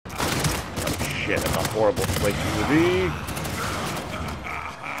shit, that's a horrible place to be.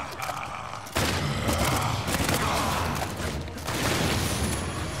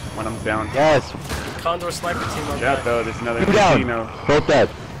 When I'm down. Yes. Condor sniper team are Yeah, back. though, there's another Two down. casino. Both dead.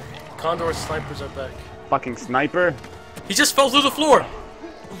 Condor snipers are back. Fucking sniper. He just fell through the floor.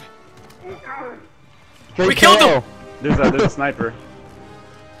 Straight We killed him! There's a sniper.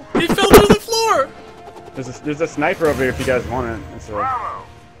 He fell through the floor. There's a sniper over here if you guys want it. It's a,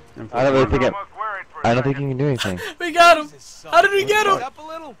 I don't really think it. I don't think you can do anything. We got him. How did we get him? Up a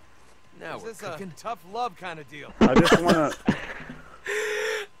little. Now we're cooking tough love kind of deal. I just wanna.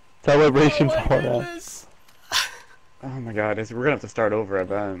 Celebration's Oh my going on. goodness. Oh my god, we're gonna have to start over, I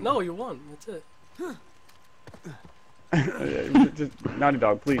bet. No, you won. That's it. Just, Naughty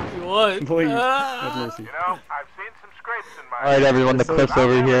Dog, please. You won. Please. Ah. Have mercy. You know, I've seen some scrapes in my. Alright, everyone, the cliff's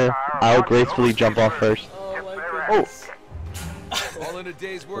over here. I'll gracefully jump off first. Oh my Oh. goodness. All in a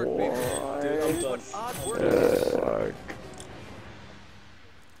day's work, baby. Dude, I'm done. Odd work.